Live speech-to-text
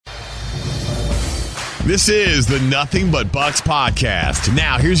This is the Nothing But Bucks podcast.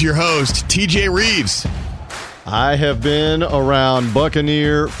 Now, here's your host, TJ Reeves. I have been around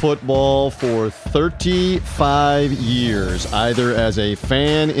Buccaneer football for 35 years, either as a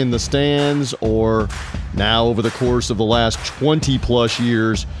fan in the stands or now over the course of the last 20-plus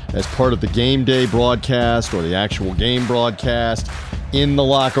years as part of the game day broadcast or the actual game broadcast, in the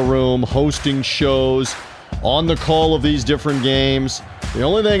locker room, hosting shows, on the call of these different games. The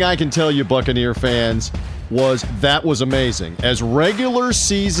only thing I can tell you, Buccaneer fans, was that was amazing. As regular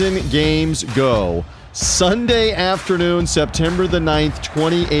season games go, Sunday afternoon, September the 9th,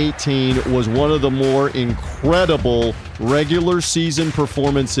 2018, was one of the more incredible regular season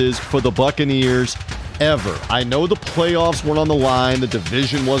performances for the Buccaneers ever. I know the playoffs weren't on the line, the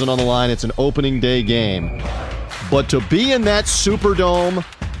division wasn't on the line, it's an opening day game. But to be in that Superdome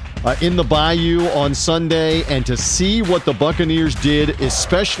in the Bayou on Sunday and to see what the Buccaneers did,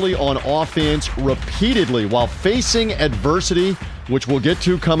 especially on offense, repeatedly while facing adversity, which we'll get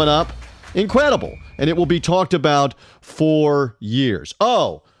to coming up, incredible. And it will be talked about for years.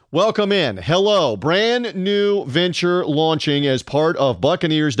 Oh, welcome in. Hello. Brand new venture launching as part of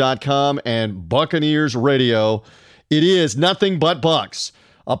Buccaneers.com and Buccaneers Radio. It is Nothing But Bucks,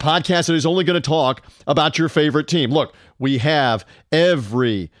 a podcast that is only going to talk about your favorite team. Look, we have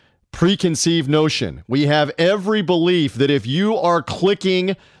every preconceived notion. We have every belief that if you are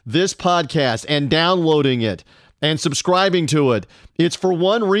clicking this podcast and downloading it and subscribing to it, it's for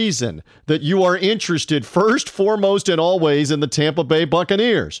one reason, that you are interested first, foremost, and always in the Tampa Bay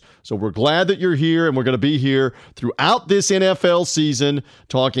Buccaneers. So we're glad that you're here, and we're going to be here throughout this NFL season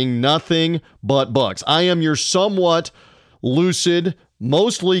talking nothing but Bucks. I am your somewhat lucid,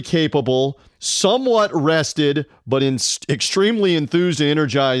 mostly capable, somewhat rested, but extremely enthused and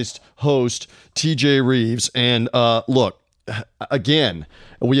energized host, TJ Reeves. And look, again,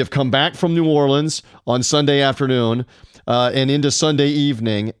 we have come back from New Orleans on Sunday afternoon and into Sunday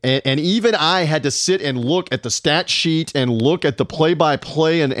evening. And even I had to sit and look at the stat sheet and look at the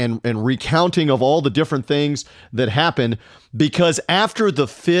play-by-play and recounting of all the different things that happened, because after the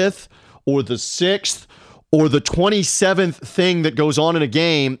fifth or the sixth or the 27th thing that goes on in a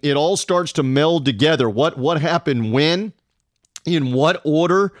game, it all starts to meld together. What happened when? In what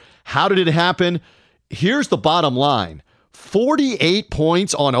order? How did it happen? Here's the bottom line. 48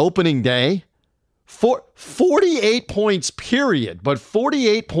 points on opening day. 48 points, period. But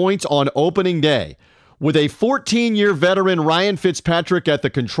 48 points on opening day. With a 14-year veteran Ryan Fitzpatrick at the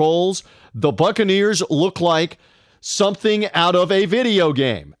controls, the Buccaneers look like something out of a video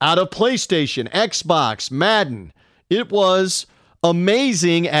game, out of PlayStation, Xbox, Madden. It was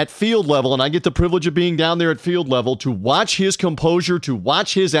amazing at field level, and I get the privilege of being down there at field level to watch his composure, to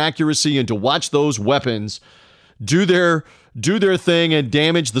watch his accuracy, and to watch those weapons do their thing and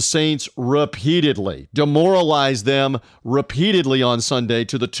damage the Saints repeatedly, demoralize them repeatedly on Sunday,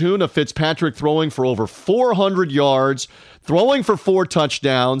 to the tune of Fitzpatrick throwing for over 400 yards, throwing for 4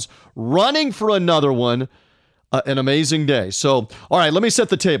 touchdowns, running for another one. An amazing day. So, all right, let me set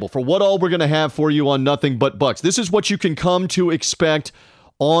the table for what all we're going to have for you on Nothing But Bucks. This is what you can come to expect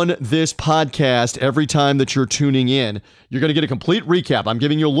on this podcast every time that you're tuning in. You're going to get a complete recap. I'm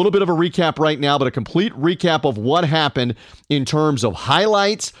giving you a little bit of a recap right now, but a complete recap of what happened in terms of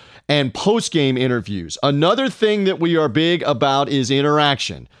highlights and post-game interviews. Another thing that we are big about is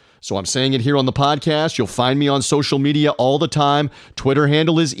interaction. So I'm saying it here on the podcast. You'll find me on social media all the time. Twitter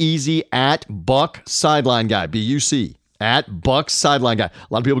handle is easy, at Buck Sideline Guy, B-U-C, at Buck Sideline Guy. A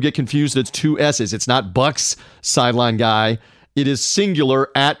lot of people get confused that it's 2 S's. It's not Bucks Sideline Guy. It is singular,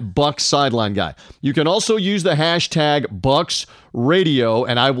 at Buck Sideline Guy. You can also use the hashtag Bucks Radio,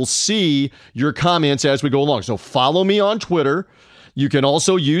 and I will see your comments as we go along. So follow me on Twitter. You can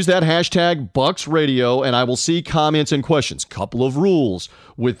also use that hashtag Bucks Radio, and I will see comments and questions. Couple of rules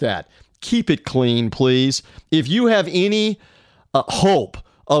with that. Keep it clean, please. If you have any hope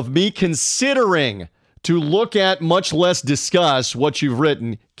of me considering to look at, much less discuss, what you've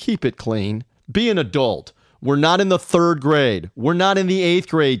written, keep it clean. Be an adult. We're not in the 3rd grade. We're not in the 8th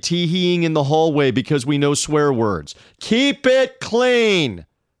grade tee-heeing in the hallway because we know swear words. Keep it clean.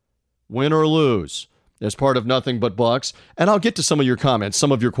 Win or lose, as part of Nothing But Bucks. And I'll get to some of your comments,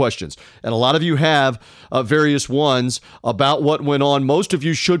 some of your questions. And a lot of you have various ones about what went on. Most of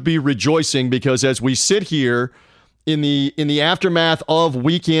you should be rejoicing, because as we sit here in the aftermath of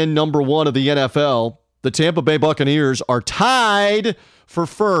weekend number 1 of the NFL, the Tampa Bay Buccaneers are tied for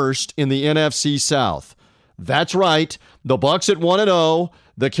first in the NFC South. That's right. The Bucks at 1-0,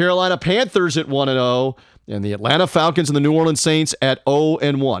 the Carolina Panthers at 1-0, and the Atlanta Falcons and the New Orleans Saints at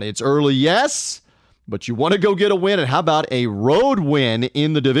 0-1. It's early, yes. but you want to go get a win. And how about a road win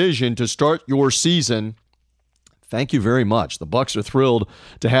in the division to start your season? Thank you very much. The Bucs are thrilled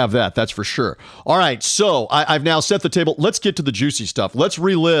to have that. That's for sure. All right, so I've now set the table. Let's get to the juicy stuff. Let's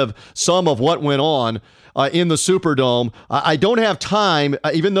relive some of what went on in the Superdome. I don't have time,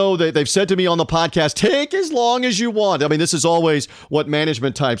 even though they've said to me on the podcast, take as long as you want. I mean, this is always what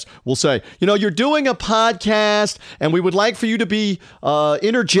management types will say. You know, you're doing a podcast, and we would like for you to be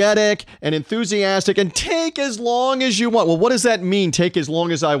energetic and enthusiastic and take as long as you want. Well, what does that mean, take as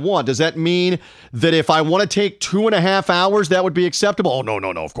long as I want? Does that mean that if I want to take 2.5 hours, that would be acceptable? Oh,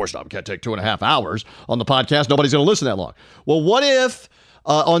 no, of course not. We can't take 2.5 hours on the podcast. Nobody's going to listen that long. Well, what if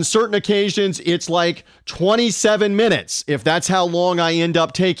on certain occasions it's like 27 minutes, if that's how long I end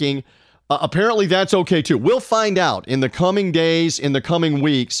up taking? Apparently that's okay too. We'll find out in the coming days, in the coming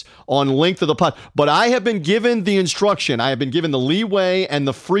weeks on length of the pod. But I have been given the instruction, I have been given the leeway and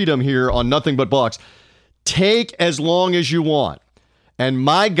the freedom here on Nothing But Bucs. Take as long as you want. And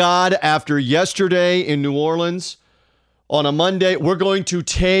my God, after yesterday in New Orleans, on a Monday, we're going to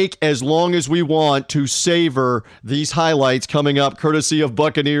take as long as we want to savor these highlights coming up, courtesy of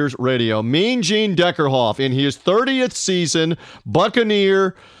Buccaneers Radio. Mean Gene Deckerhoff, in his 30th season,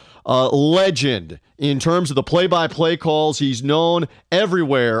 Buccaneer legend in terms of the play-by-play calls. He's known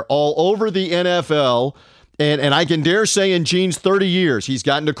everywhere, all over the NFL. And I can dare say in Gene's 30 years, he's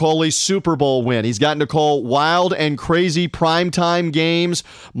gotten to call a Super Bowl win. He's gotten to call wild and crazy primetime games,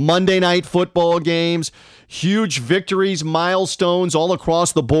 Monday night football games, huge victories, milestones all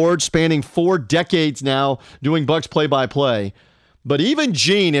across the board, spanning 4 decades now doing Bucs play-by-play. But even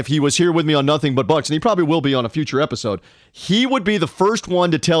Gene, if he was here with me on Nothing But Bucs, and he probably will be on a future episode, he would be the first one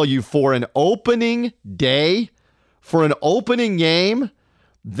to tell you for an opening day, for an opening game,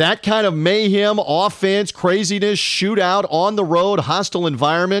 that kind of mayhem, offense, craziness, shootout on the road, hostile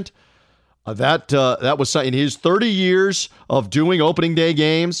environment, that was in his 30 years of doing opening day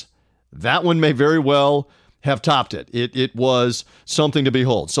games. That one may very well have topped it. It was something to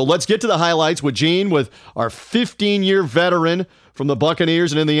behold. So let's get to the highlights with Gene, with our 15-year veteran from the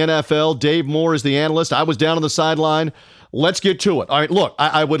Buccaneers and in the NFL. Dave Moore is the analyst. I was down on the sideline. Let's get to it. All right, look,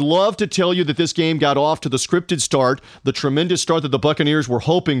 I would love to tell you that this game got off to the scripted start, the tremendous start that the Buccaneers were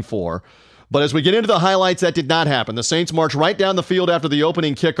hoping for. But as we get into the highlights, that did not happen. The Saints marched right down the field after the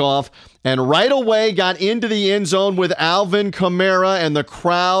opening kickoff and right away got into the end zone with Alvin Kamara, and the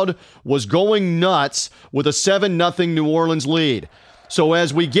crowd was going nuts with a 7-0 New Orleans lead. So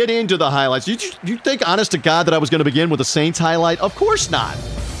as we get into the highlights, you think, honest to God, that I was going to begin with a Saints highlight? Of course not.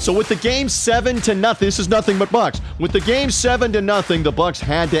 So with the game 7-0, this is Nothing But Bucs. With the game 7-0, the Bucs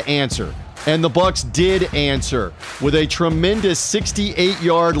had to answer. And the Bucs did answer with a tremendous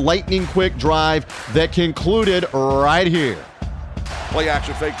 68-yard lightning-quick drive that concluded right here. Play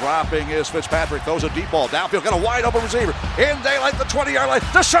action fake dropping is Fitzpatrick. Throws a deep ball downfield. Got a wide open receiver. In daylight, the 20-yard line.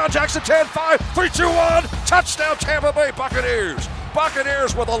 DeSean Jackson, 10-5, 3-2-1. Touchdown, Tampa Bay Buccaneers.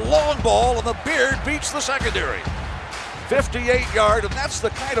 Buccaneers with a long ball, and the Beard beats the secondary. 58-yard, and that's the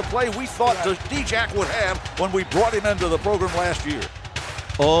kind of play we thought D-Jack would have when we brought him into the program last year.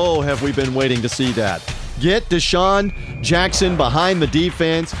 Oh, have we been waiting to see that. Get DeSean Jackson behind the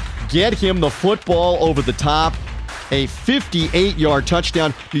defense. Get him the football over the top. A 58-yard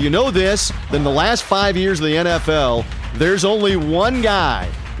touchdown. Do you know this? In the last 5 years of the NFL, there's only one guy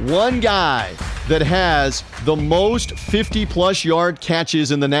that has the most 50-plus yard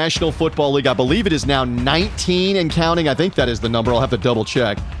catches in the National Football League. I believe it is now 19 and counting. I think that is the number. I'll have to double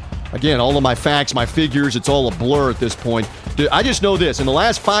check. Again, all of my facts, my figures, it's all a blur at this point. I just know this. In the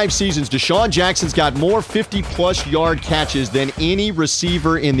last 5 seasons, DeSean Jackson's got more 50-plus yard catches than any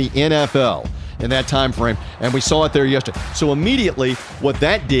receiver in the NFL in that time frame, and we saw it there yesterday. So immediately, what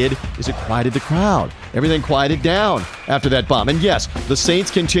that did is it quieted the crowd. Everything quieted down after that bomb. And yes, the Saints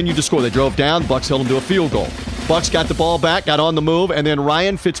continued to score. They drove down. Bucs held them to a field goal. Bucs got the ball back, got on the move, and then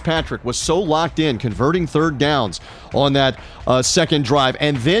Ryan Fitzpatrick was so locked in, converting third downs on that second drive.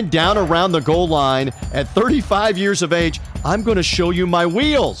 And then down around the goal line at 35 years of age, I'm going to show you my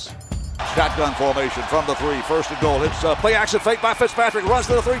wheels. Shotgun formation from the 3, first and goal. It's a play action fake by Fitzpatrick. Runs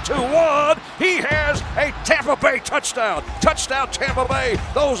to the 3-2-1. He has a Tampa Bay touchdown. Touchdown, Tampa Bay.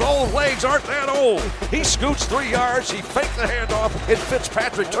 Those old legs aren't that old. He scoots 3 yards. He faked the handoff, and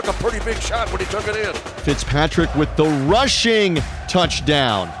Fitzpatrick took a pretty big shot when he took it in. Fitzpatrick with the rushing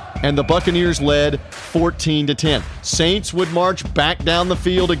touchdown. And the Buccaneers led 14-10. Saints would march back down the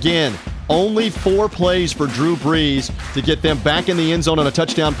field again. Only 4 plays for Drew Brees to get them back in the end zone on a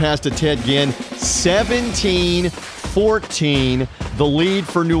touchdown pass to Ted Ginn. 17-14, the lead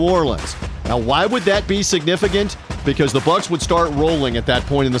for New Orleans. Now, why would that be significant? because the Bucs would start rolling at that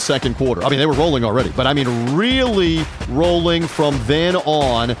point in the second quarter. I mean, they were rolling already, but I mean really rolling from then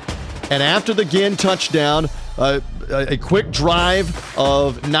on. And after the Ginn touchdown, a quick drive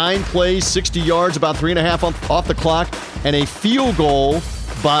of 9 plays, 60 yards, about 3.5 off the clock, and a field goal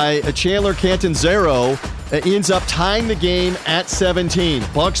by Chandler Catanzaro ends up tying the game at 17.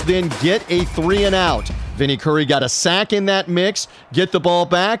 Bucs then get a 3-and-out. Vinny Curry got a sack in that mix, get the ball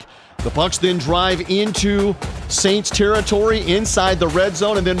back. The Bucs then drive into Saints territory inside the red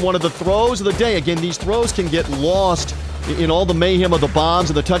zone, and then one of the throws of the day. Again, these throws can get lost in all the mayhem of the bombs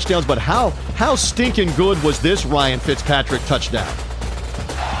and the touchdowns, but how stinking good was this Ryan Fitzpatrick touchdown?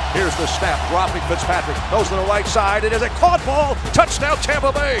 Here's the snap, dropping Fitzpatrick, goes to the right side. It is a caught ball, touchdown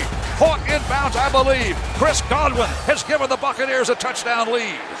Tampa Bay. Caught inbounds, I believe. Chris Godwin has given the Buccaneers a touchdown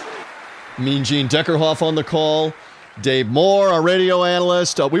lead. Mean Gene Deckerhoff on the call. Dave Moore, our radio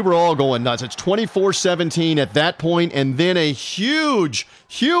analyst. We were all going nuts. It's 24-17 at that point, and then a huge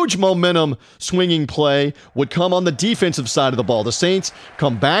momentum swinging play would come on the defensive side of the ball. The Saints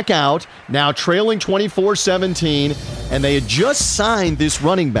come back out, now trailing 24-17, and they had just signed this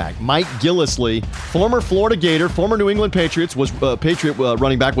running back, Mike Gillislee, former Florida Gator, former New England Patriot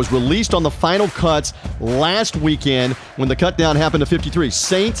running back, was released on the final cuts last weekend when the cut down happened to 53.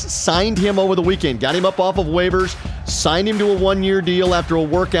 Saints signed him over the weekend, got him up off of waivers, signed him to a 1-year deal after a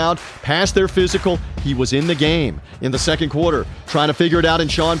workout, passed their physical. He was in the game in the second quarter, trying to figure it out in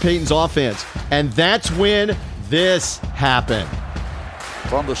Sean Payton's offense. And that's when this happened.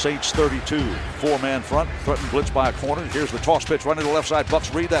 From the Saints 32, 4-man front, threatened blitz by a corner. Here's the toss pitch running to the left side.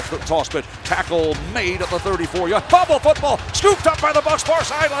 Bucs read that toss pitch. Tackle made at the 34-yard. Bubble football scooped up by the Bucs far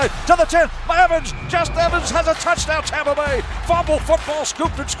sideline to the 10. Evans, just Evans has a touchdown. Tampa Bay. Fumble football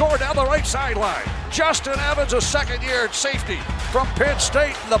scooped and scored down the right sideline. Justin Evans, a second-year safety from Penn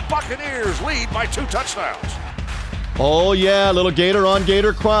State, and the Buccaneers lead by 2 touchdowns. Oh, yeah, little Gator on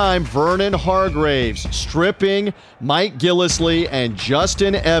Gator crime. Vernon Hargraves stripping Mike Gillislee, and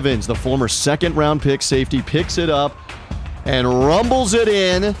Justin Evans, the former second-round pick safety, picks it up and rumbles it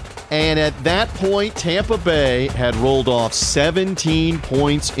in. And at that point, Tampa Bay had rolled off 17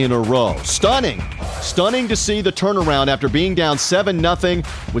 points in a row. Stunning to see the turnaround after being down 7-0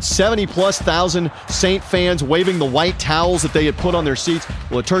 with 70-plus thousand Saint fans waving the white towels that they had put on their seats.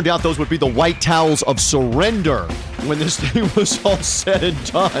 Well, it turned out those would be the white towels of surrender when this thing was all said and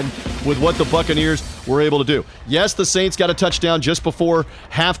done with what the Buccaneers were able to do. Yes, the Saints got a touchdown just before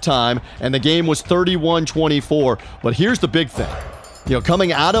halftime, and the game was 31-24. But here's the big thing. You know,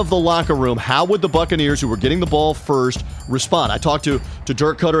 coming out of the locker room, how would the Buccaneers, who were getting the ball first, respond? I talked to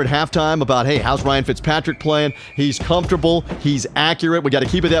Dirk Cutter at halftime about, hey, how's Ryan Fitzpatrick playing? He's comfortable. He's accurate. We got to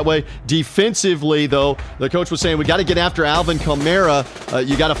keep it that way. Defensively, though, the coach was saying, we got to get after Alvin Kamara.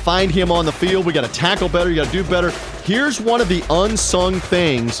 You got to find him on the field. We got to tackle better. You got to do better. Here's one of the unsung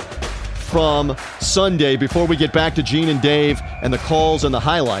things from Sunday before we get back to Gene and Dave and the calls and the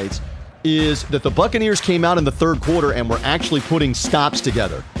highlights, is that the Buccaneers came out in the third quarter and were actually putting stops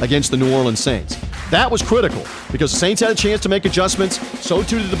together against the New Orleans Saints. That was critical because the Saints had a chance to make adjustments, so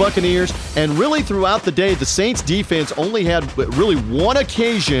too did the Buccaneers, and really throughout the day, the Saints defense only had really one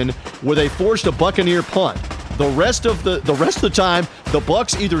occasion where they forced a Buccaneer punt. The rest of the time, the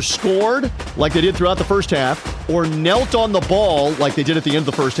Bucs either scored like they did throughout the first half, or knelt on the ball like they did at the end of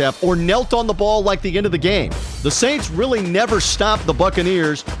the first half, or knelt on the ball like the end of the game. The Saints really never stopped the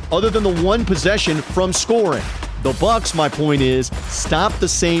Buccaneers other than the one possession from scoring. The Bucs, my point is, stopped the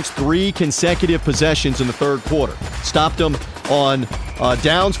Saints 3 consecutive possessions in the third quarter. Stopped them on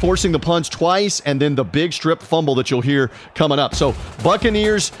downs, forcing the punts twice, and then the big strip fumble that you'll hear coming up. So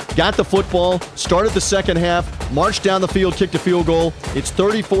Buccaneers got the football, started the second half, marched down the field, kicked a field goal. It's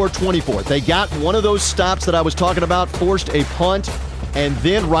 34-24. They got one of those stops that I was talking about, forced a punt, and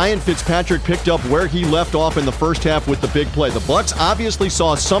then Ryan Fitzpatrick picked up where he left off in the first half with the big play. The Bucs obviously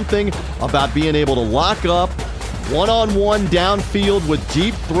saw something about being able to lock up one-on-one downfield with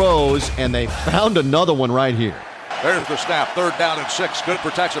deep throws, and they found another one right here. There's the snap, 3rd down and 6. Good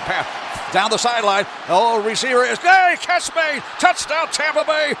protection pass. Down the sideline. Oh, receiver is, hey, catch made. Touchdown Tampa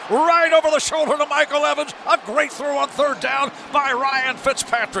Bay. Right over the shoulder to Michael Evans. A great throw on 3rd down by Ryan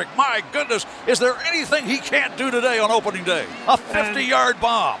Fitzpatrick. My goodness, is there anything he can't do today on opening day? A 50-yard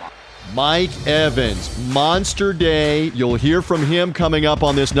bomb. Mike Evans, monster day. You'll hear from him coming up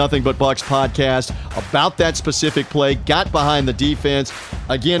on this Nothing But Bucs podcast about that specific play. Got behind the defense.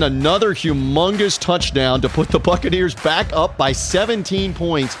 Again, another humongous touchdown to put the Buccaneers back up by 17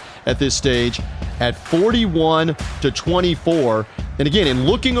 points at this stage at 41-24. And again, in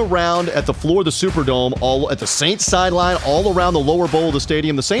looking around at the floor of the Superdome, all at the Saints sideline, all around the lower bowl of the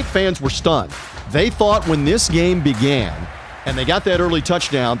stadium, the Saint fans were stunned. They thought when this game began and they got that early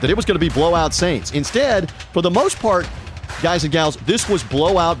touchdown that it was going to be blowout Saints. Instead, for the most part, guys and gals, this was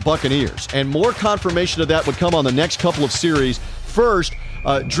blowout Buccaneers. And more confirmation of that would come on the next couple of series. First,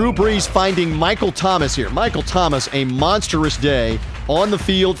 Drew Brees finding Michael Thomas here. Michael Thomas, a monstrous day on the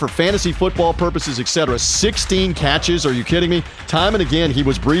field for fantasy football purposes, etc. 16 catches. Are you kidding me? Time and again, he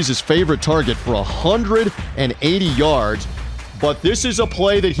was Brees' favorite target for 180 yards. But this is a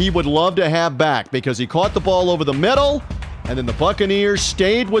play that he would love to have back because he caught the ball over the middle, and then the Buccaneers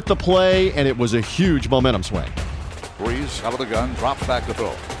stayed with the play, and it was a huge momentum swing. Brees out of the gun, drops back to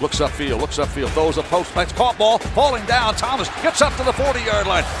throw. Looks upfield, throws a post, makes caught ball, falling down. Thomas gets up to the 40-yard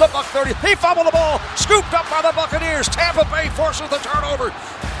line. The Buck 30, he fumbled the ball, scooped up by the Buccaneers. Tampa Bay forces the turnover.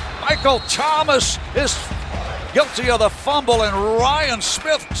 Michael Thomas is guilty of the fumble, and Ryan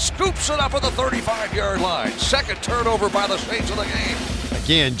Smith scoops it up at the 35-yard line. Second turnover by the Saints of the game.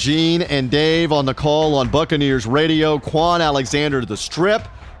 Again, Gene and Dave on the call on Buccaneers radio. Quan Alexander to the strip.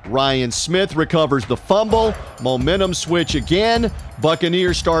 Ryan Smith recovers the fumble. Momentum switch again.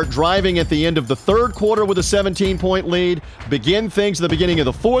 Buccaneers start driving at the end of the third quarter with a 17-point lead. Begin things at the beginning of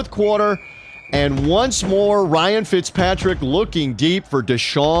the fourth quarter. And once more, Ryan Fitzpatrick looking deep for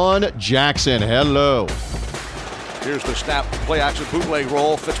Deshaun Jackson. Hello. Here's the snap, play action, bootleg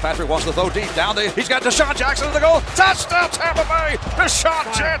roll. Fitzpatrick wants to throw deep down there. He's got Deshaun Jackson in the goal. Touchdown, Tampa Bay.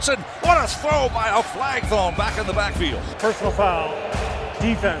 Deshaun Jackson. What a throw by a flag thrown back in the backfield. Personal foul.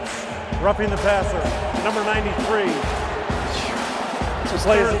 Defense. Roughing the passer. Number 93.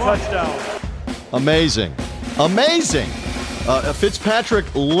 Play is a touchdown. Amazing. Fitzpatrick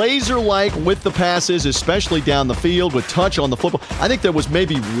laser-like with the passes, especially down the field with touch on the football. I think there was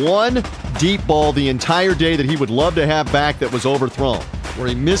maybe one deep ball the entire day that he would love to have back that was overthrown, where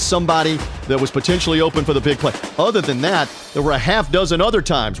he missed somebody that was potentially open for the big play. Other than that, there were a half dozen other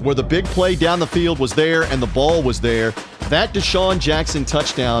times where the big play down the field was there and the ball was there. That Deshaun Jackson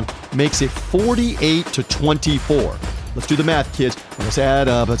touchdown makes it 48-24. Let's do the math, kids. Let's add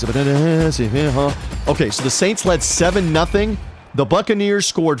up. Okay, so the Saints led 7-0. The Buccaneers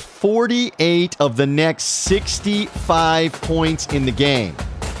scored 48 of the next 65 points in the game.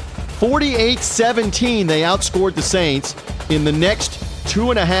 48-17, they outscored the Saints in the next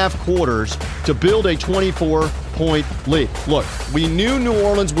 2.5 quarters to build a 24-point lead. Look, we knew New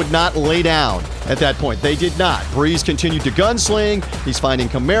Orleans would not lay down at that point. They did not. Brees continued to gunsling. He's finding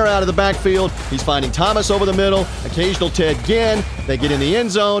Kamara out of the backfield. He's finding Thomas over the middle. Occasional Ted Ginn. They get in the end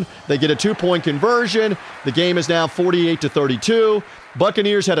zone. They get a 2-point conversion. The game is now 48-32.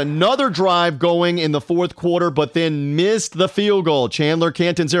 Buccaneers had another drive going in the fourth quarter, but then missed the field goal. Chandler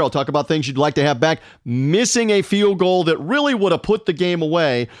Catanzaro, talk about things you'd like to have back. Missing a field goal that really would have put the game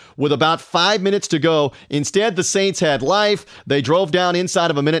away with about 5 minutes to go. Instead, the Saints had life. They drove down inside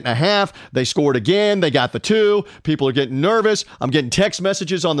of a minute and a half. They scored again. They got the 2. People are getting nervous. I'm getting text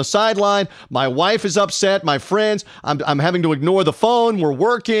messages on the sideline. My wife is upset. My friends, I'm having to ignore the phone. We're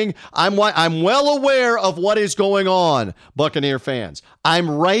working. I'm well aware of what is going on, Buccaneer fans. I'm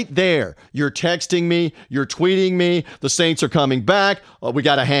right there. You're texting me. You're tweeting me. The Saints are coming back. We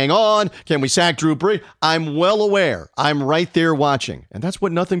got to hang on. Can we sack Drew Brees? I'm well aware. I'm right there watching. And that's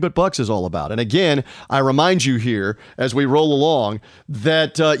what Nothing But Bucks is all about. And again, I remind you here as we roll along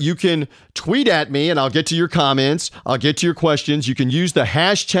that you can tweet at me and I'll get to your comments. I'll get to your questions. You can use the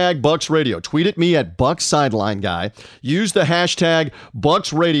hashtag Bucks Radio. Tweet at me at Bucks Sideline Guy. Use the hashtag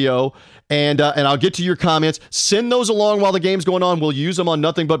Bucks Radio. And I'll get to your comments. Send those along while the game's going on. We'll use them on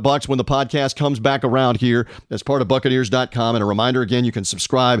Nothing But Bucks when the podcast comes back around here as part of Buccaneers.com. And a reminder, again, you can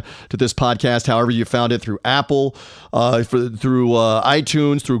subscribe to this podcast however you found it, through Apple, through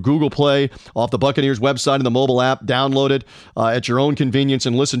iTunes, through Google Play, off the Buccaneers website and the mobile app. Download it at your own convenience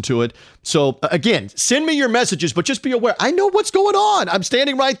and listen to it. So, again, send me your messages, but just be aware. I know what's going on. I'm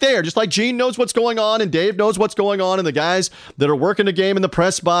standing right there, just like Gene knows what's going on and Dave knows what's going on and the guys that are working the game in the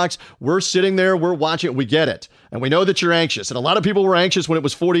press box. We're sitting there, we're watching it, we get it. And we know that you're anxious. And a lot of people were anxious when it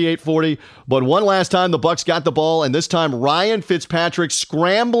was 48-40. But one last time, the Bucs got the ball, and this time Ryan Fitzpatrick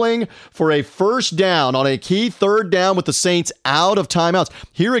scrambling for a first down on a key third down with the Saints out of timeouts.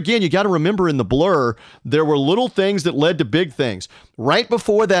 Here again, you got to remember in the blur, there were little things that led to big things. Right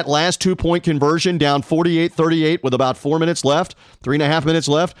before that last 2-point conversion, down 48-38 with about 4 minutes left, 3.5 minutes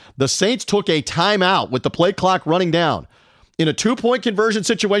left, the Saints took a timeout with the play clock running down. In a 2-point conversion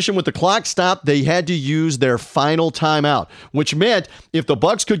situation with the clock stopped, they had to use their final timeout, which meant if the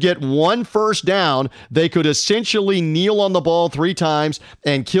Bucs could get one first down, they could essentially kneel on the ball 3 times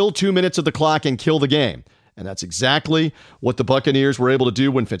and kill 2 minutes of the clock and kill the game. And that's exactly what the Buccaneers were able to do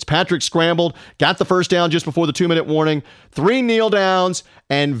when Fitzpatrick scrambled, got the first down just before the 2-minute warning, 3 kneel downs,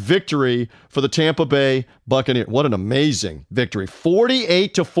 and victory for the Tampa Bay Buccaneers. What an amazing victory.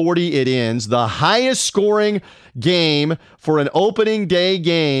 48-40 it ends, the highest scoring game for an opening day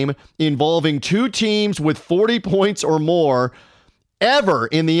game involving two teams with 40 points or more ever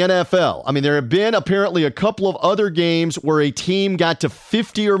in the NFL. I mean, there have been apparently a couple of other games where a team got to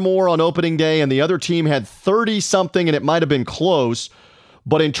 50 or more on opening day and the other team had 30-something and it might have been close.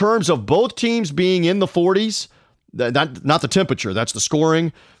 But in terms of both teams being in the 40s, not the temperature, that's the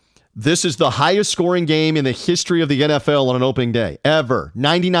scoring. This is the highest scoring game in the history of the NFL on an opening day, ever.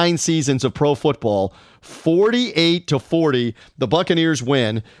 99 seasons of pro football, 48-40. The Buccaneers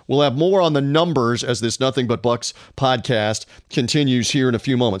win. We'll have more on the numbers as this Nothing But Bucs podcast continues here in a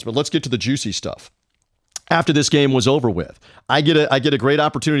few moments. But let's get to the juicy stuff. After this game was over with, I get a great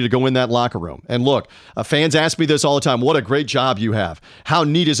opportunity to go in that locker room. And look, fans ask me this all the time. What a great job you have. How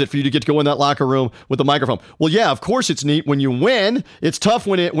neat is it for you to get to go in that locker room with the microphone? Well, yeah, of course it's neat when you win. It's tough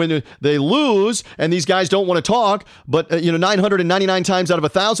when they lose and these guys don't want to talk. But 999 times out of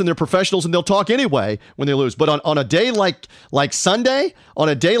 1,000, they're professionals and they'll talk anyway when they lose. But on a day like Sunday, on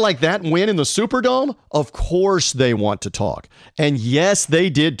a day like that win in the Superdome, of course they want to talk. And yes, they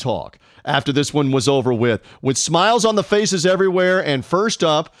did talk after this one was over with smiles on the faces everywhere. And first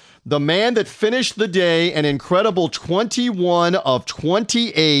up, the man that finished the day an incredible 21 of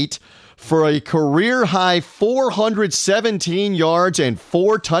 28 for a career-high 417 yards and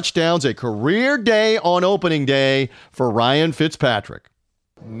 4 touchdowns, a career day on opening day for Ryan Fitzpatrick.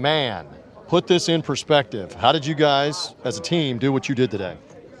 Man, put this in perspective. How did you guys, as a team, do what you did today?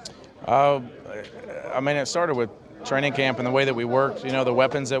 It started with training camp and the way that we worked, the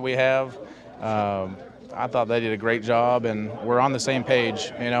weapons that we have. I thought they did a great job, and we're on the same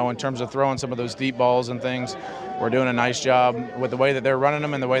page, in terms of throwing some of those deep balls and things. We're doing a nice job with the way that they're running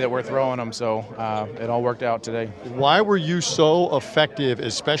them and the way that we're throwing them, so it all worked out today. Why were you so effective,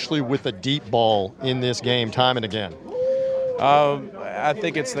 especially with the deep ball in this game time and again? I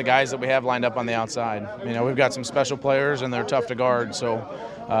think it's the guys that we have lined up on the outside. We've got some special players, and they're tough to guard, so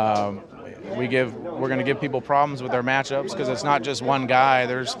we're going to give people problems with their matchups because it's not just one guy.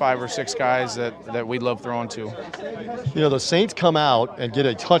 There's 5 or 6 guys that we love throwing to. The Saints come out and get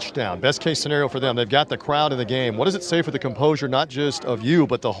a touchdown. Best case scenario for them. They've got the crowd in the game. What does it say for the composure, not just of you,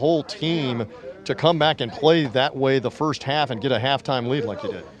 but the whole team to come back and play that way the first half and get a halftime lead like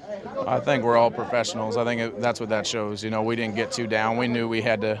you did? I think we're all professionals. I think that's what that shows. We didn't get too down. We knew we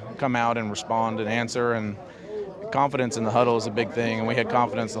had to come out and respond and answer, and confidence in the huddle is a big thing, and we had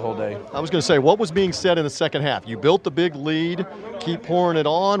confidence the whole day. I was going to say, what was being said in the second half? You built the big lead, keep pouring it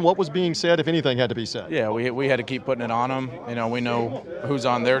on. What was being said, if anything, had to be said? Yeah, we had to keep putting it on them. We know who's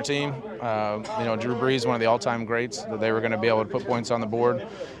on their team. Drew Brees, one of the all-time greats, that they were going to be able to put points on the board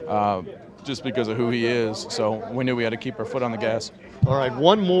just because of who he is. So we knew we had to keep our foot on the gas. All right,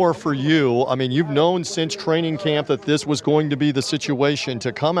 one more for you. You've known since training camp that this was going to be the situation.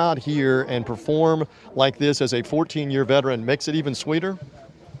 To come out here and perform like this as a 14-year veteran makes it even sweeter?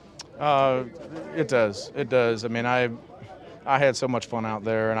 It does. It does. I had so much fun out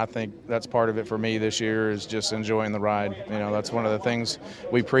there, and I think that's part of it for me this year is just enjoying the ride. That's one of the things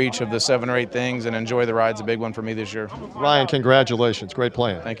we preach of the 7 or 8 things, and enjoy the ride's a big one for me this year. Ryan, congratulations. Great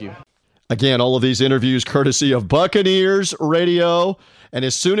playing. Thank you. Again, all of these interviews courtesy of Buccaneers Radio. And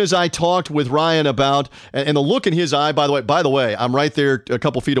as soon as I talked with Ryan about, and the look in his eye, by the way, I'm right there a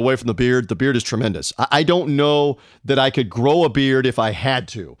couple feet away from the beard. The beard is tremendous. I don't know that I could grow a beard if I had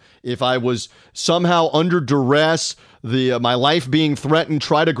to. If I was somehow under duress, my life being threatened,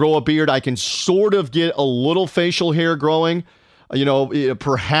 try to grow a beard, I can sort of get a little facial hair growing.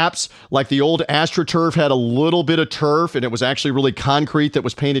 Perhaps like the old AstroTurf had a little bit of turf and it was actually really concrete that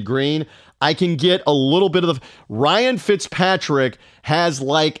was painted green. I can get a little bit of Ryan Fitzpatrick has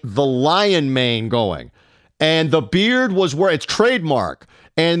like the lion mane going. And the beard was where it's trademark.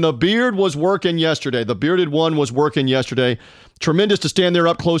 And the beard was working yesterday. The bearded one was working yesterday. Tremendous to stand there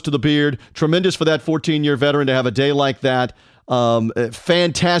up close to the beard. Tremendous for that 14-year veteran to have a day like that.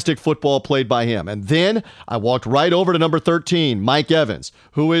 Fantastic football played by him. And then I walked right over to number 13, Mike Evans,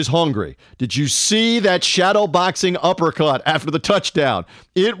 who is hungry. Did you see that shadow boxing uppercut after the touchdown?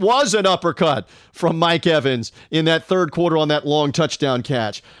 It was an uppercut from Mike Evans in that third quarter on that long touchdown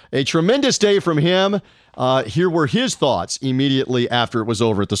catch. A tremendous day from him. Here were his thoughts immediately after it was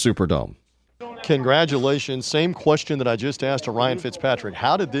over at the Superdome. Congratulations. Same question that I just asked to Ryan Fitzpatrick.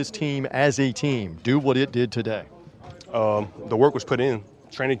 How did this team as a team do what it did today? The work was put in.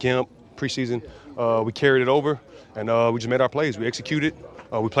 Training camp, preseason, we carried it over, and we just made our plays. We executed.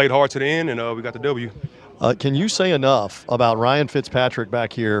 We played hard to the end, and we got the W. Can you say enough about Ryan Fitzpatrick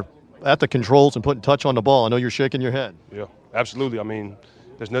back here at the controls and putting touch on the ball? I know you're shaking your head. Yeah, absolutely. I mean,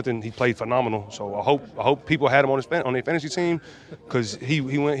 there's nothing. He played phenomenal. So I hope people had him on their fantasy team, because he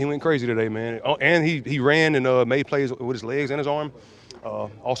went crazy today, man. Oh, and he ran and made plays with his legs and his arm.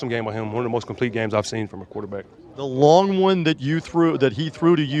 Awesome game by him. One of the most complete games I've seen from a quarterback. The long one that he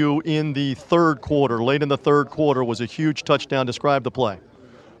threw to you in the third quarter, late in the third quarter, was a huge touchdown. Describe the play.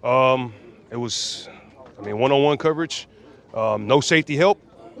 It was, one-on-one coverage, no safety help,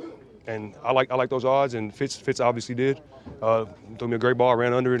 and I like those odds. And Fitz obviously did. Threw me a great ball,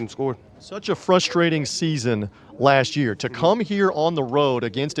 ran under it, and scored. Such a frustrating season last year. To come here on the road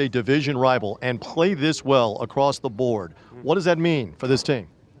against a division rival and play this well across the board, what does that mean for this team?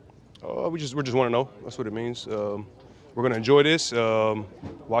 We just want to know. That's what it means. We're going to enjoy this,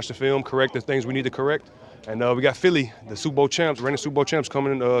 watch the film, correct the things we need to correct. And we got Philly, the Super Bowl champs, reigning Super Bowl champs,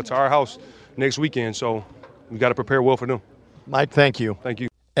 coming to our house next weekend. So we got to prepare well for them. Mike, thank you. Thank you.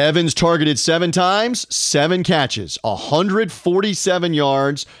 Evans targeted 7 times, 7 catches, 147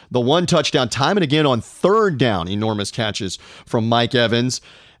 yards, the 1 touchdown, time and again on third down. Enormous catches from Mike Evans.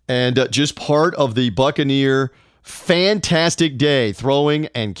 And just part of the Buccaneer fantastic day throwing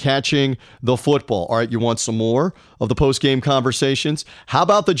and catching the football. All right, you want some more of the post-game conversations? How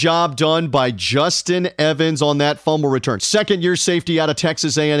about the job done by Justin Evans on that fumble return? Second-year safety out of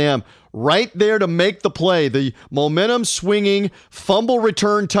Texas A&M. Right there to make the play. The momentum swinging fumble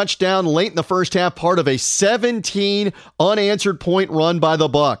return touchdown late in the first half, part of a 17 unanswered point run by the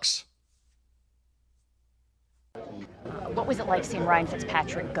Bucs. What was it like seeing Ryan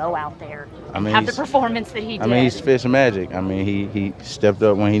Fitzpatrick go out there and mean, have the performance that he did? He's Fitz magic. He stepped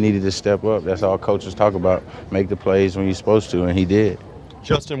up when he needed to step up. That's all coaches talk about. Make the plays when you're supposed to, and he did.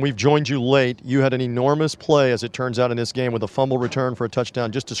 Justin, we've joined you late. You had an enormous play, as it turns out, in this game with a fumble return for a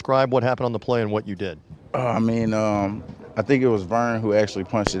touchdown. Just describe what happened on the play and what you did. I think it was Vern who actually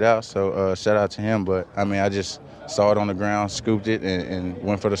punched it out, so shout out to him. But, I just saw it on the ground, scooped it, and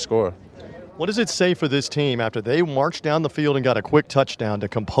went for the score. What does it say for this team after they marched down the field and got a quick touchdown to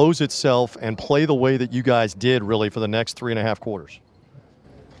compose itself and play the way that you guys did really for the next 3.5 quarters?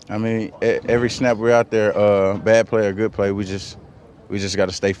 Every snap we're out there, bad play or good play, we just got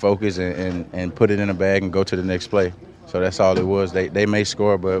to stay focused and put it in a bag and go to the next play. So that's all it was. They may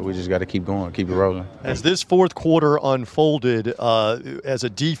score, but we just got to keep going, keep it rolling. As this fourth quarter unfolded as a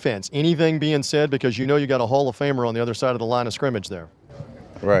defense, anything being said? Because you got a Hall of Famer on the other side of the line of scrimmage there.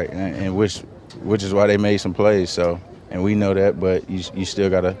 Right, and which is why they made some plays. So, and we know that, but you still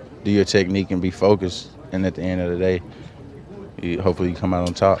got to do your technique and be focused. And at the end of the day, hopefully you come out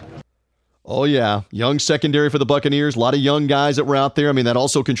on top. Oh, yeah. Young secondary for the Buccaneers. A lot of young guys that were out there. That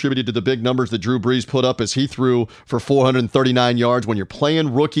also contributed to the big numbers that Drew Brees put up as he threw for 439 yards. When you're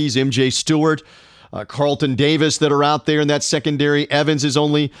playing rookies, MJ Stewart, Carlton Davis that are out there in that secondary. Evans is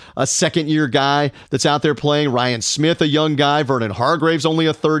only a second-year guy that's out there playing. Ryan Smith, a young guy. Vernon Hargrave's only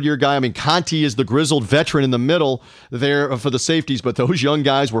a third-year guy. Conti is the grizzled veteran in the middle there for the safeties, but those young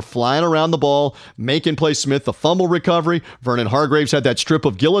guys were flying around the ball, making plays. Smith, the fumble recovery. Vernon Hargraves had that strip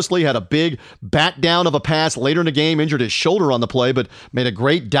of Gillislee, had a big bat down of a pass later in the game, injured his shoulder on the play, but made a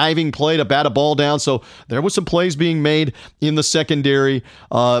great diving play to bat a ball down. So there was some plays being made in the secondary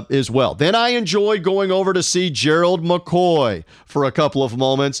as well. Then I enjoyed going over to see Gerald McCoy for a couple of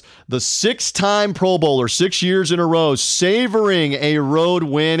moments. The 6-time Pro Bowler, 6 years in a row, savoring a road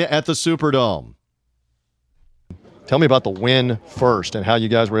win at the Superdome. Tell me about the win first and how you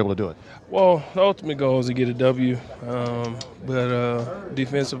guys were able to do it. Well, the ultimate goal is to get a W, but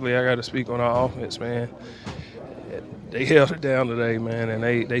defensively, I got to speak on our offense, man. They held it down today, man, and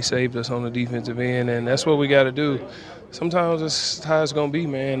they saved us on the defensive end, and that's what we got to do. Sometimes that's how it's going to be,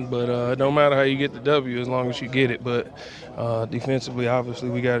 man, but it don't matter how you get the W as long as you get it. But defensively, obviously,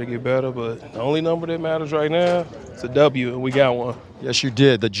 we got to get better. But the only number that matters right now is a W, and we got one. Yes, you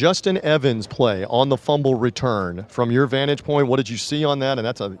did. The Justin Evans play on the fumble return, from your vantage point, what did you see on that? And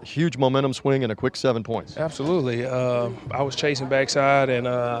that's a huge momentum swing and a quick 7 points. Absolutely. I was chasing backside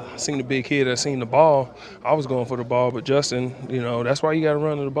and seen the big hit. I seen the ball. I was going for the ball, but Justin, that's why you got to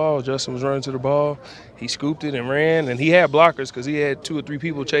run to the ball. Justin was running to the ball. He scooped it and ran, and he had blockers because he had 2 or 3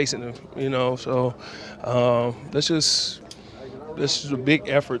 people chasing him, So this is a big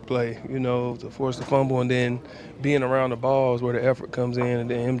effort play, to force the fumble and then being around the ball is where the effort comes in, and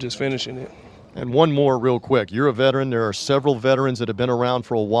then him just finishing it. And one more real quick. You're a veteran. There are several veterans that have been around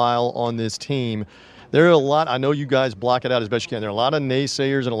for a while on this team. There are a lot, I know you guys block it out as best you can. There are a lot of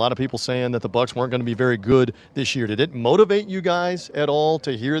naysayers and a lot of people saying that the Bucs weren't going to be very good this year. Did it motivate you guys at all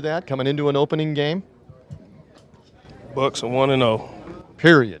to hear that coming into an opening game? Bucs are 1-0.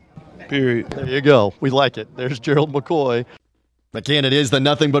 Period. Period. There you go. We like it. There's Gerald McCoy. Again, it is the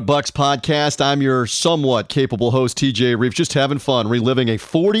Nothing But Bucks podcast. I'm your somewhat capable host, TJ Reeves, just having fun, reliving a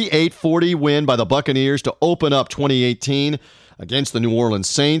 48-40 win by the Buccaneers to open up 2018 against the New Orleans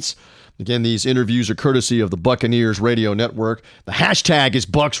Saints. Again, these interviews are courtesy of the Buccaneers Radio Network. The hashtag is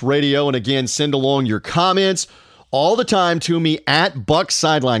Bucks Radio, and again, send along your comments all the time to me at Bucks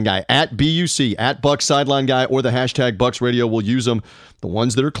Sideline Guy, at BUC, at Bucks Sideline Guy, or the hashtag Bucks Radio. We'll use them. The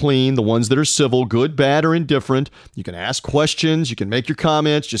ones that are clean, the ones that are civil, good, bad, or indifferent. You can ask questions. You can make your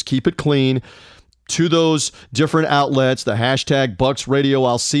comments. Just keep it clean. To those different outlets, the hashtag Bucks Radio,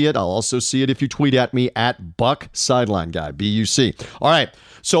 I'll see it. I'll also see it if you tweet at me at Buck Sideline Guy, BUC. All right.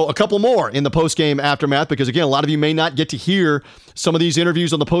 So a couple more in the post-game aftermath, because, again, a lot of you may not get to hear some of these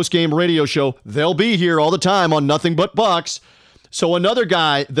interviews on the post-game radio show. They'll be here all the time on Nothing But Bucks. So another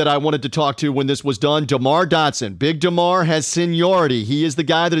guy that I wanted to talk to when this was done, DeMar Dotson. Big DeMar has seniority. He is the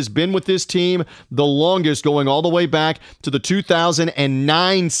guy that has been with this team the longest, going all the way back to the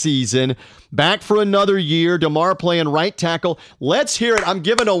 2009 season. Back for another year. DeMar playing right tackle. Let's hear it. I'm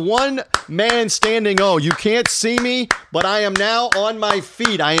giving a one-man standing O. You can't see me, but I am now on my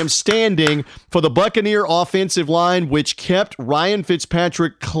feet. I am standing for the Buccaneer offensive line, which kept Ryan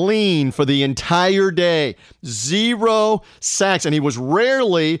Fitzpatrick clean for the entire day. 0 sacks, and he was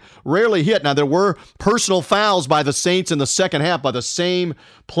rarely hit. Now, there were personal fouls by the Saints in the second half by the same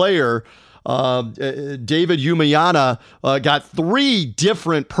player. David Umayana got 3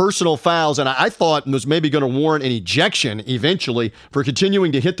 different personal fouls, and I thought was maybe going to warrant an ejection eventually for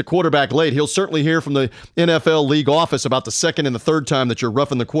continuing to hit the quarterback late. He'll certainly hear from the NFL league office about the second and the third time that you're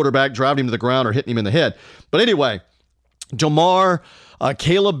roughing the quarterback, driving him to the ground, or hitting him in the head. But anyway, DeMar,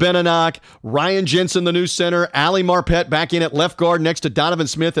 Caleb Benenoch, Ryan Jensen, the new center, Ali Marpet back in at left guard next to Donovan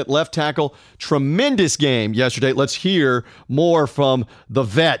Smith at left tackle. Tremendous game yesterday. Let's hear more from the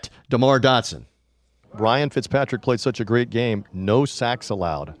vet, DeMar Dotson. Ryan Fitzpatrick played such a great game. No sacks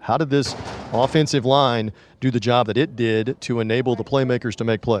allowed. How did this offensive line do the job that it did to enable the playmakers to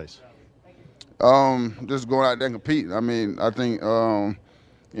make plays? Just going out there and compete. I mean, I think,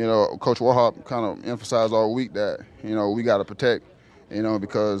 Coach Warhop kind of emphasized all week that, we got to protect.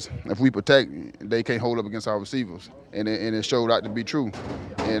 Because if we protect, they can't hold up against our receivers, and it showed out to be true.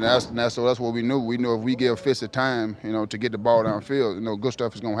 And that's what we knew. We knew if we give Fitz the time, to get the ball downfield, good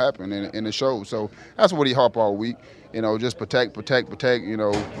stuff is gonna happen, and it showed. So that's what he harped all week. Just protect.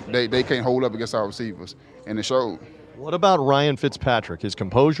 They can't hold up against our receivers, and it showed. What about Ryan Fitzpatrick? His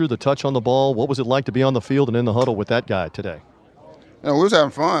composure, the touch on the ball. What was it like to be on the field and in the huddle with that guy today? We was having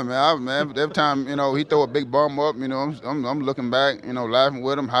fun, man. Every time, he throw a big bomb up, I'm looking back, laughing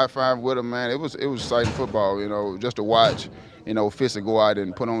with him, high five with him, man. It was exciting football, just to watch, Fitz to go out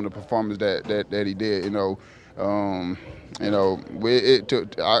and put on the performance that he did,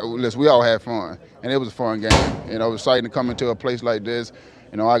 we all had fun, and it was a fun game. It was exciting to come into a place like this.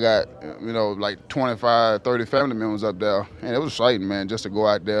 I got, like 25, 30 family members up there, and it was exciting, man, just to go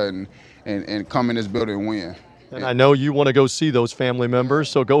out there and come in this building and win. And I know you want to go see those family members,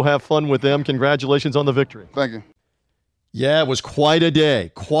 so go have fun with them. Congratulations on the victory. Thank you. Yeah, it was quite a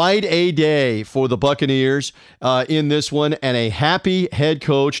day for the Buccaneers in this one, and a happy head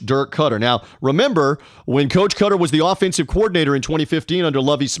coach, Dirk Koetter. Now, remember, when Coach Koetter was the offensive coordinator in 2015 under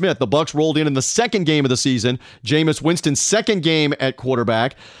Lovie Smith, the Bucs rolled in the second game of the season, Jameis Winston's second game at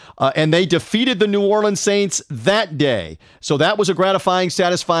quarterback, and they defeated the New Orleans Saints that day. So that was a gratifying,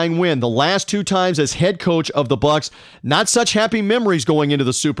 satisfying win. The last 2 times as head coach of the Bucs, not such happy memories going into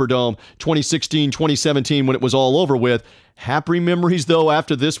the Superdome, 2016, 2017, when it was all over with. Happy memories, though,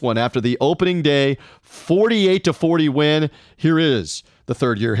 after this one. After the opening day, 48-40 win, here is the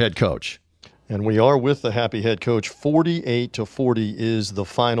third-year head coach. And we are with the happy head coach. 48-40 is the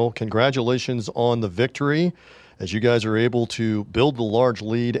final. Congratulations on the victory. As you guys are able to build the large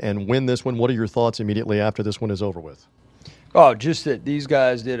lead and win this one, what are your thoughts immediately after this one is over with? Oh, just that these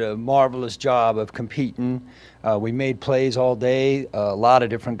guys did a marvelous job of competing. We made plays all day. A lot of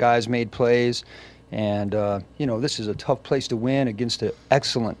different guys made plays. And, this is a tough place to win against an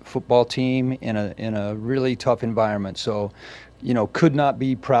excellent football team in a really tough environment. So, could not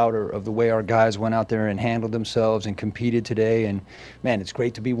be prouder of the way our guys went out there and handled themselves and competed today. And, man, it's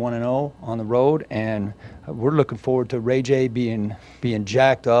great to be 1-0 on the road. And we're looking forward to Ray J being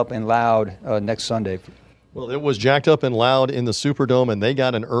jacked up and loud next Sunday. Well, it was jacked up and loud in the Superdome, and they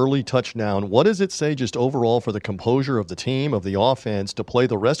got an early touchdown. What does it say just overall for the composure of the team, of the offense, to play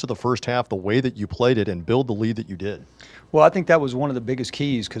the rest of the first half the way that you played it and build the lead that you did? Well, I think that was one of the biggest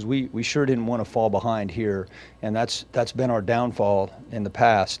keys because we sure didn't want to fall behind here, and that's been our downfall in the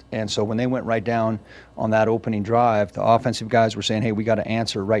past. And so when they went right down on that opening drive, the offensive guys were saying, "Hey, we got to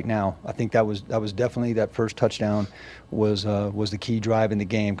answer right now." I think that was definitely that first touchdown was the key drive in the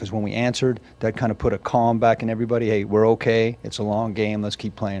game because when we answered, that kind of put a calm back in everybody. Hey, we're okay. It's a long game. Let's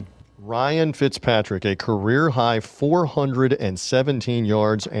keep playing. Ryan Fitzpatrick, a career-high 417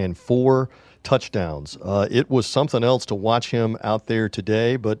 yards and 4 touchdowns. It was something else to watch him out there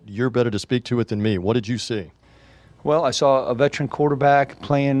today, but you're better to speak to it than me. What did you see? Well, I saw a veteran quarterback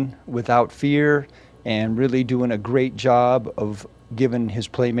playing without fear and really doing a great job of giving his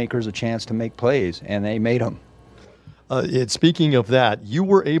playmakers a chance to make plays, and they made them. Speaking of that, you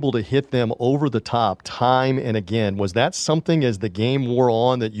were able to hit them over the top time and again. Was that something as the game wore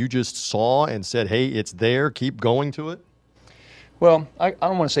on that you just saw and said, hey, it's there, keep going to it? Well, I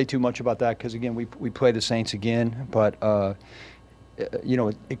don't want to say too much about that because, again, we play the Saints again. But,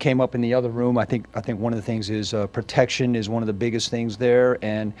 it came up in the other room. I think one of the things is protection is one of the biggest things there.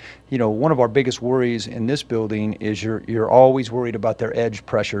 And, one of our biggest worries in this building is you're always worried about their edge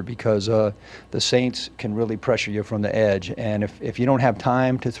pressure because the Saints can really pressure you from the edge. And if you don't have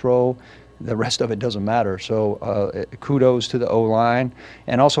time to throw, the rest of it doesn't matter. So kudos to the O-line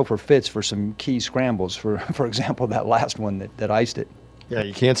and also for Fitz for some key scrambles. For example, that last one that iced it. Yeah,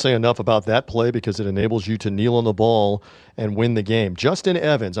 you can't say enough about that play because it enables you to kneel on the ball and win the game. Justin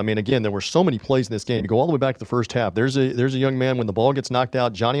Evans, I mean, again, there were so many plays in this game. You go all the way back to the first half. There's a young man when the ball gets knocked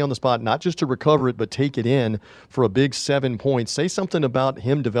out, Johnny on the spot, not just to recover it, but take it in for a big 7 points. Say something about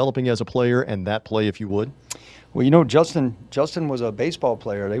him developing as a player and that play, if you would. Well, Justin was a baseball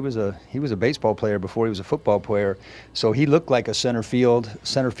player. He was a baseball player before he was a football player. So he looked like a center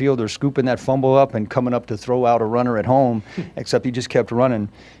fielder scooping that fumble up and coming up to throw out a runner at home, except he just kept running.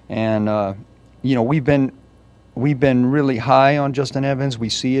 And we've been really high on Justin Evans. We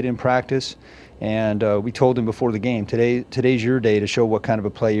see it in practice, and we told him before the game, today's your day to show what kind of a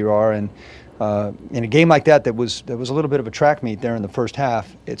player you are. And in a game like that was a little bit of a track meet there in the first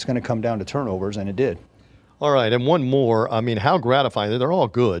half, it's going to come down to turnovers, and it did. All right, and one more. I mean, how gratifying. They're all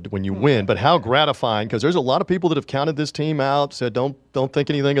good when you win, but how gratifying, because there's a lot of people that have counted this team out, said don't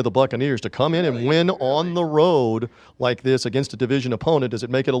think anything of the Buccaneers. To come in and win on the road like this against a division opponent, does it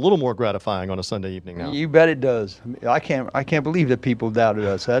make it a little more gratifying on a Sunday evening now? You bet it does. I can't believe that people doubted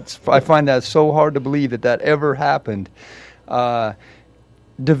us. I find that so hard to believe that ever happened.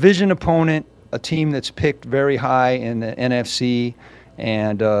 Division opponent, a team that's picked very high in the NFC,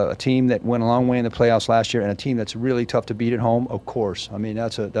 and a team that went a long way in the playoffs last year, and a team that's really tough to beat at home, of course. I mean,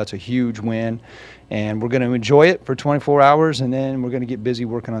 that's a huge win, and we're going to enjoy it for 24 hours, and then we're going to get busy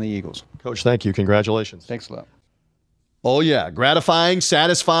working on the Eagles. Coach, thank you. Congratulations. Thanks a lot. Oh, yeah. Gratifying,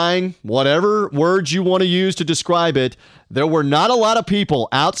 satisfying, whatever words you want to use to describe it. There were not a lot of people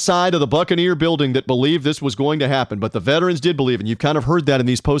outside of the Buccaneer building that believed this was going to happen, but the veterans did believe, and you've kind of heard that in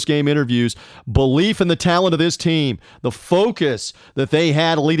these post-game interviews. Belief in the talent of this team, the focus that they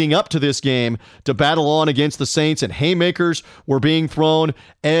had leading up to this game to battle on against the Saints, and haymakers were being thrown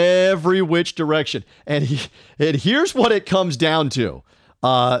every which direction. And here's what it comes down to.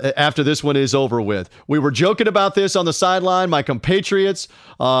 After this one is over with. We were joking about this on the sideline. My compatriots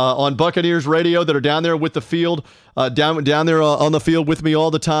on Buccaneers radio that are down there with the field, down there on the field with me all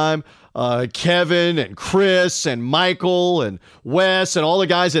the time. Kevin and Chris and Michael and Wes and all the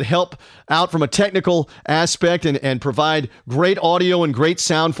guys that help out from a technical aspect and provide great audio and great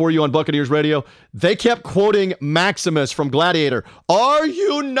sound for you on Buccaneers radio. They kept quoting Maximus from Gladiator. Are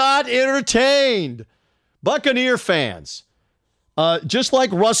you not entertained? Buccaneer fans. Just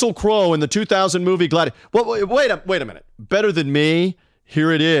like Russell Crowe in the 2000 movie Gladiator. Well, wait a minute. Better than me? Here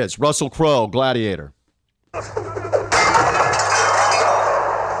it is. Russell Crowe, Gladiator. Are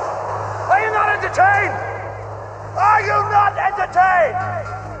you not entertained? Are you not entertained?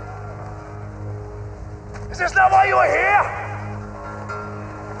 Is this not why you are here?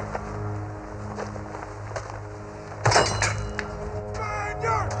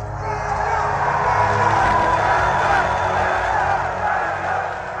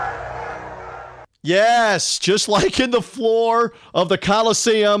 Yes, just like in the floor of the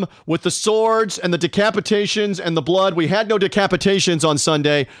Coliseum with the swords and the decapitations and the blood. We had no decapitations on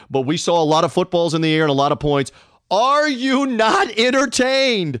Sunday, but we saw a lot of footballs in the air and a lot of points. Are you not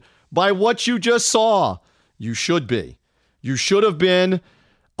entertained by what you just saw? You should be. You should have been.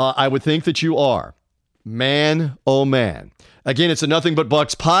 I would think that you are. Man, oh man. Again, it's a Nothing But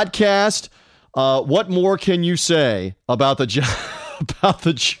Bucs podcast. What more can you say about the about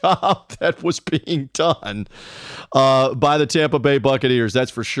the job that was being done by the Tampa Bay Buccaneers,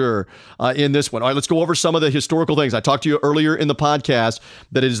 that's for sure, in this one. All right, let's go over some of the historical things. I talked to you earlier in the podcast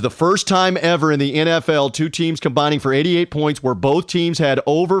that it is the first time ever in the NFL, two teams combining for 88 points where both teams had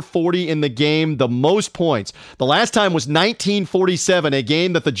over 40 in the game, the most points. The last time was 1947, a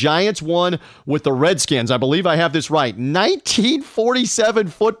game that the Giants won with the Redskins. I believe I have this right. 1947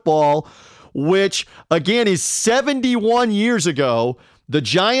 football, which, again, is 71 years ago. The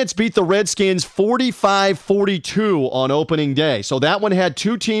Giants beat the Redskins 45-42 on opening day. So that one had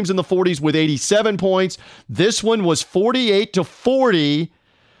two teams in the 40s with 87 points. This one was 48-40,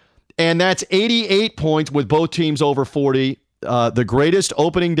 and that's 88 points with both teams over 40. The greatest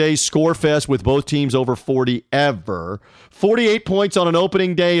opening day score fest with both teams over 40 ever. 48 points on an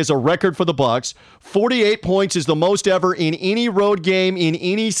opening day is a record for the Bucs. 48 points is the most ever in any road game in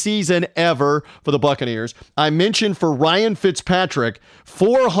any season ever for the Buccaneers. I mentioned for Ryan Fitzpatrick,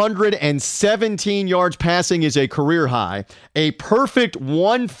 417 yards passing is a career high. A perfect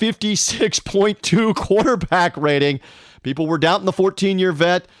 156.2 quarterback rating. People were doubting the 14-year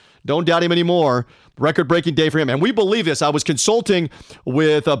vet. Don't doubt him anymore. Record-breaking day for him. And we believe this. I was consulting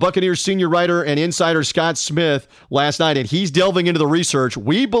with Buccaneers senior writer and insider Scott Smith last night, and he's delving into the research.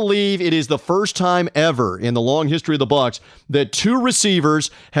 We believe it is the first time ever in the long history of the Bucs that two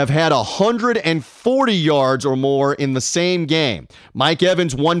receivers have had 140 yards or more in the same game. Mike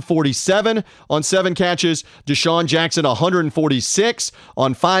Evans, 147 on 7 catches. Deshaun Jackson, 146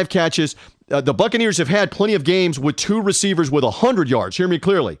 on 5 catches. The Buccaneers have had plenty of games with two receivers with 100 yards. Hear me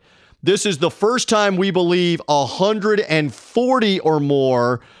clearly. This is the first time we believe 140 or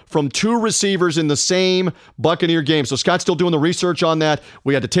more from two receivers in the same Buccaneer game. So Scott's still doing the research on that.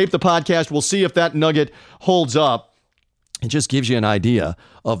 We had to tape the podcast. We'll see if that nugget holds up. It just gives you an idea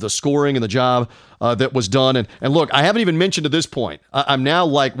of the scoring and the job that was done. And look, I haven't even mentioned at this point. I'm now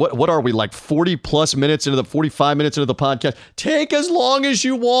like, what are we, like 40 plus minutes into the 45 minutes into the podcast? Take as long as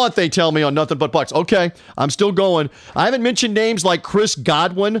you want, they tell me on Nothing But Bucs. Okay, I'm still going. I haven't mentioned names like Chris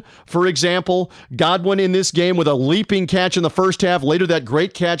Godwin, for example. Godwin in this game with a leaping catch in the first half. Later, that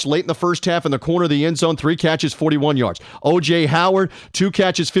great catch late in the first half in the corner of the end zone. 3 catches, 41 yards. O.J. Howard, 2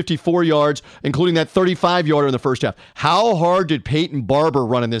 catches, 54 yards, including that 35-yarder in the first half. How hard did Peyton Barber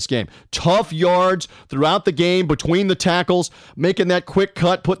run in this game? Tough yards throughout the game between the tackles, making that quick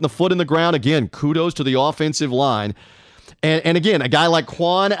cut, putting the foot in the ground. Again, kudos to the offensive line. And again, a guy like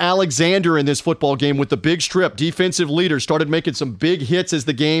Quan Alexander in this football game with the big strip, defensive leader, started making some big hits as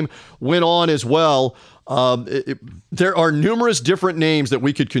the game went on as well. There are numerous different names that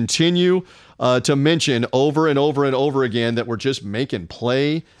we could continue to mention over and over and over again that were just making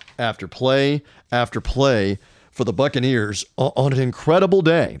play after play after play for the Buccaneers on an incredible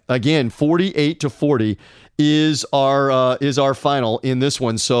day. Again, 48-40 is our final in this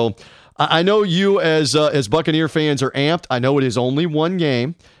one. So I know you as Buccaneer fans are amped. I know it is only one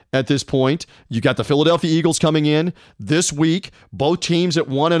game at this point. You got the Philadelphia Eagles coming in this week. Both teams at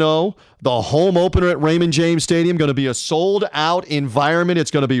 1-0. The home opener at Raymond James Stadium going to be a sold-out environment.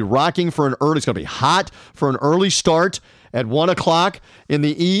 It's going to be rocking it's going to be hot for an early start at 1 o'clock in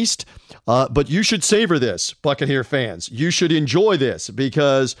the East. But you should savor this, Buccaneer fans. You should enjoy this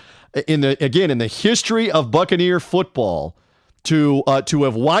because in the history of Buccaneer football, to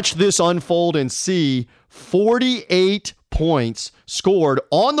have watched this unfold and see 48 points scored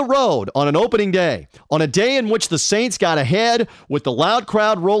on the road on an opening day, on a day in which the Saints got ahead with the loud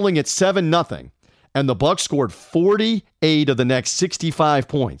crowd rolling at 7-0, and the Bucs scored 48 of the next 65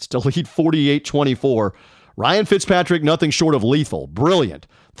 points to lead 48-24. Ryan Fitzpatrick, nothing short of lethal, brilliant,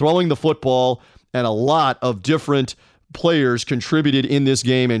 throwing the football, and a lot of different players contributed in this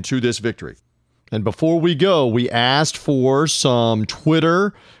game and to this victory. And before we go, we asked for some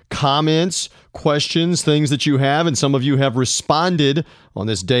Twitter comments, questions, things that you have, and some of you have responded on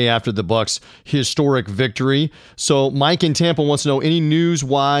this day after the Bucs' historic victory. So Mike in Tampa wants to know any news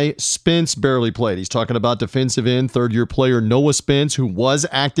why Spence barely played. He's talking about defensive end, third-year player Noah Spence, who was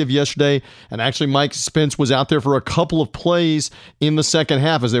active yesterday. And actually, Mike Spence was out there for a couple of plays in the second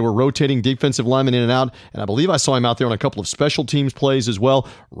half as they were rotating defensive linemen in and out. And I believe I saw him out there on a couple of special teams plays as well.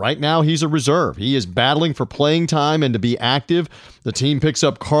 Right now, he's a reserve. He is battling for playing time and to be active. The team picks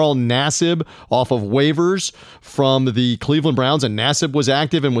up Carl Nassib off of waivers from the Cleveland Browns, and Nassib was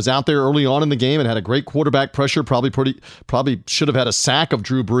active and was out there early on in the game and had a great quarterback pressure. Probably should have had a sack of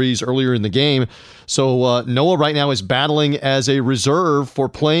Drew Brees earlier in the game. So Noah right now is battling as a reserve for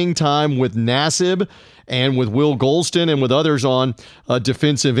playing time with Nassib and with Will Golston and with others on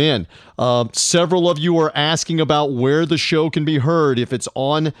defensive end. Several of you are asking about where the show can be heard, if it's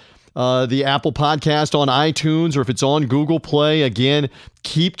on the Apple Podcast on iTunes, or if it's on Google Play, again,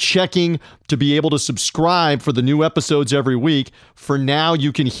 keep checking to be able to subscribe for the new episodes every week. For now,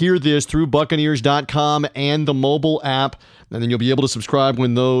 you can hear this through Buccaneers.com and the mobile app, and then you'll be able to subscribe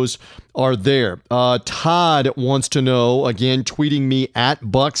when those are there. Todd wants to know, again, tweeting me at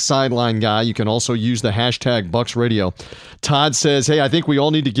Bucs Sideline Guy. You can also use the hashtag Bucs Radio. Todd says, hey, I think we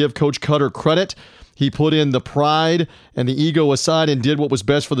all need to give Coach Cutter credit. He put in the pride and the ego aside and did what was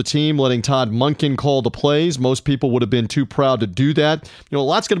best for the team, letting Todd Monken call the plays. Most people would have been too proud to do that. You know, a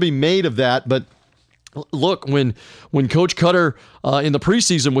lot's going to be made of that, but look, when Coach Cutter in the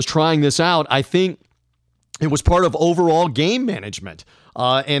preseason was trying this out, I think it was part of overall game management.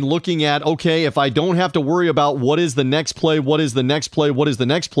 And looking at, okay, if I don't have to worry about what is the next play, what is the next play, what is the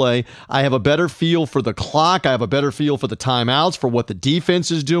next play, I have a better feel for the clock. I have a better feel for the timeouts, for what the defense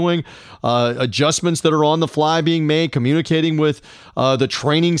is doing, adjustments that are on the fly being made, communicating with the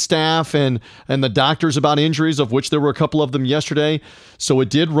training staff and the doctors about injuries, of which there were a couple of them yesterday. So it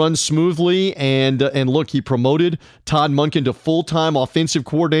did run smoothly. And look, he promoted Todd Monken to full-time offensive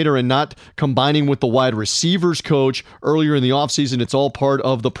coordinator and not combining with the wide receivers coach earlier in the offseason. It's all part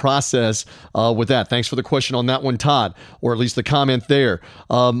of the process with that. Thanks for the question on that one, Todd, or at least the comment there.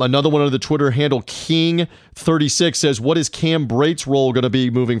 Another one of the Twitter handle, King36, says, what is Cam Brate's role going to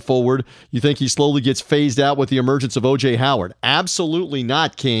be moving forward? You think he slowly gets phased out with the emergence of O.J. Howard? Absolutely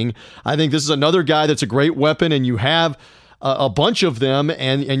not, King. I think this is another guy that's a great weapon, and you have a bunch of them,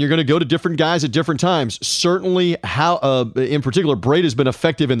 and you're going to go to different guys at different times. Certainly, in particular, Brate has been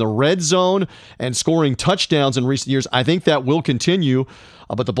effective in the red zone and scoring touchdowns in recent years. I think that will continue,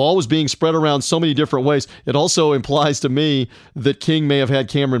 but the ball was being spread around so many different ways. It also implies to me that King may have had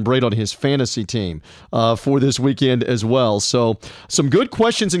Cameron Brate on his fantasy team for this weekend as well. So some good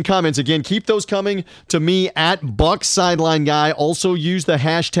questions and comments. Again, keep those coming to me at Bucs Sideline Guy. Also use the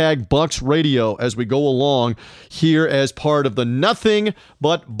hashtag Bucs Radio as we go along here as part of the Nothing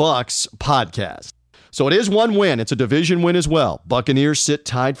But Bucs podcast. So it is one win. It's a division win as well. Buccaneers sit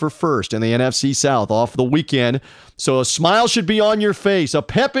tied for first in the NFC South off the weekend. So a smile should be on your face, a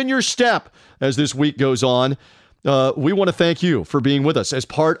pep in your step as this week goes on. We want to thank you for being with us as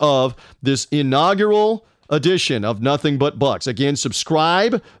part of this inaugural edition of Nothing But Bucs. Again,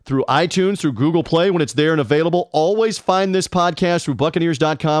 subscribe through iTunes, through Google Play when it's there and available. Always find this podcast through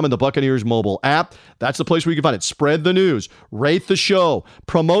Buccaneers.com and the Buccaneers mobile app. That's the place where you can find it. Spread the news, rate the show,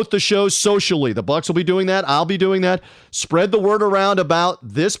 promote the show socially. The Bucs will be doing that. I'll be doing that. Spread the word around about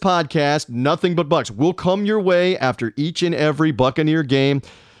this podcast, Nothing But Bucs. We'll come your way after each and every Buccaneer game.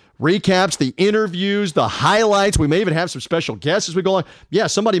 Recaps, the interviews, the highlights. We may even have some special guests as we go on. Yeah,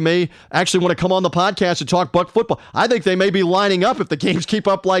 somebody may actually want to come on the podcast and talk Buck football. I think they may be lining up if the games keep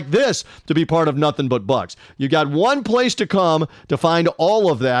up like this to be part of Nothing But Bucs. You got one place to come to find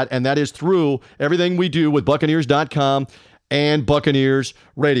all of that, and that is through everything we do with Buccaneers.com and Buccaneers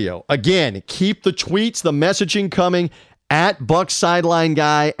Radio. Again, keep the tweets, the messaging coming at Bucs Sideline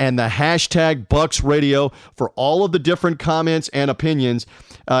Guy and the hashtag Bucs Radio for all of the different comments and opinions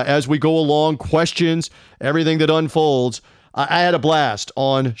as we go along, questions, everything that unfolds. I had a blast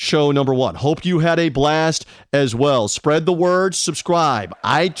on show number 1. Hope you had a blast as well. Spread the word, subscribe.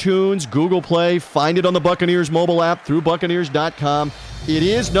 iTunes, Google Play, find it on the Buccaneers mobile app through Buccaneers.com. It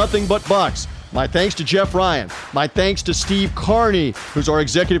is Nothing But Bucs. My thanks to Jeff Ryan. My thanks to Steve Carney, who's our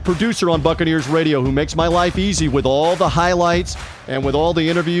executive producer on Buccaneers Radio, who makes my life easy with all the highlights and with all the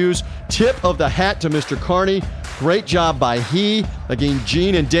interviews. Tip of the hat to Mr. Carney. Great job by he. Again,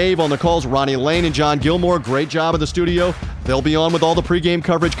 Gene and Dave on the calls. Ronnie Lane and John Gilmore. Great job in the studio. They'll be on with all the pregame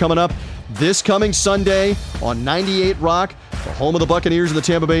coverage coming up this coming Sunday on 98 Rock, the home of the Buccaneers in the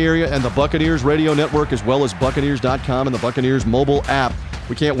Tampa Bay area, and the Buccaneers Radio Network, as well as Buccaneers.com and the Buccaneers mobile app.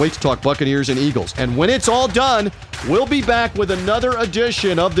 We can't wait to talk Buccaneers and Eagles. And when it's all done, we'll be back with another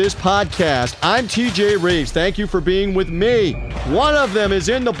edition of this podcast. I'm TJ Reeves. Thank you for being with me. One of them is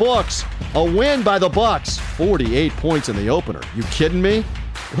in the books. A win by the Bucs. 48 points in the opener. You kidding me?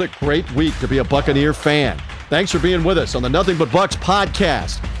 What a great week to be a Buccaneer fan. Thanks for being with us on the Nothing But Bucs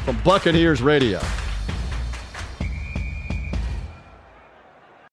podcast from Buccaneers Radio.